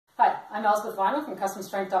I'm Elspeth Weimar from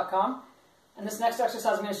CustomStrength.com, and this next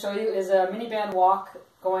exercise I'm going to show you is a mini band walk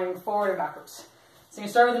going forward and backwards. So you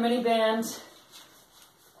start with a mini band,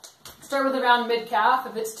 start with around mid-calf.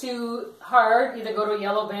 If it's too hard, either go to a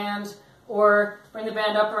yellow band or bring the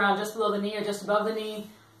band up around just below the knee or just above the knee.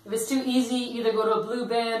 If it's too easy, either go to a blue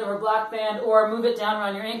band or a black band or move it down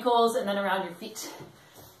around your ankles and then around your feet.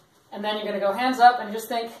 And then you're going to go hands up and just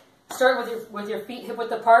think, start with your feet hip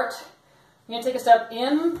width apart. You're going to take a step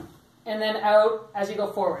in and then out as you go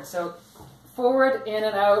forward. So forward, in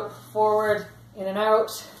and out, forward, in and out,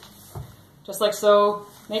 just like so.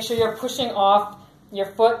 Make sure you're pushing off your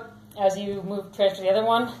foot as you move, transfer the other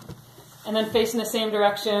one. And then facing the same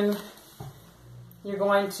direction, you're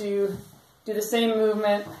going to do the same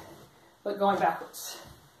movement, but going backwards.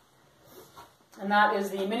 And that is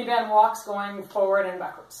the mini band walks going forward and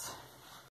backwards.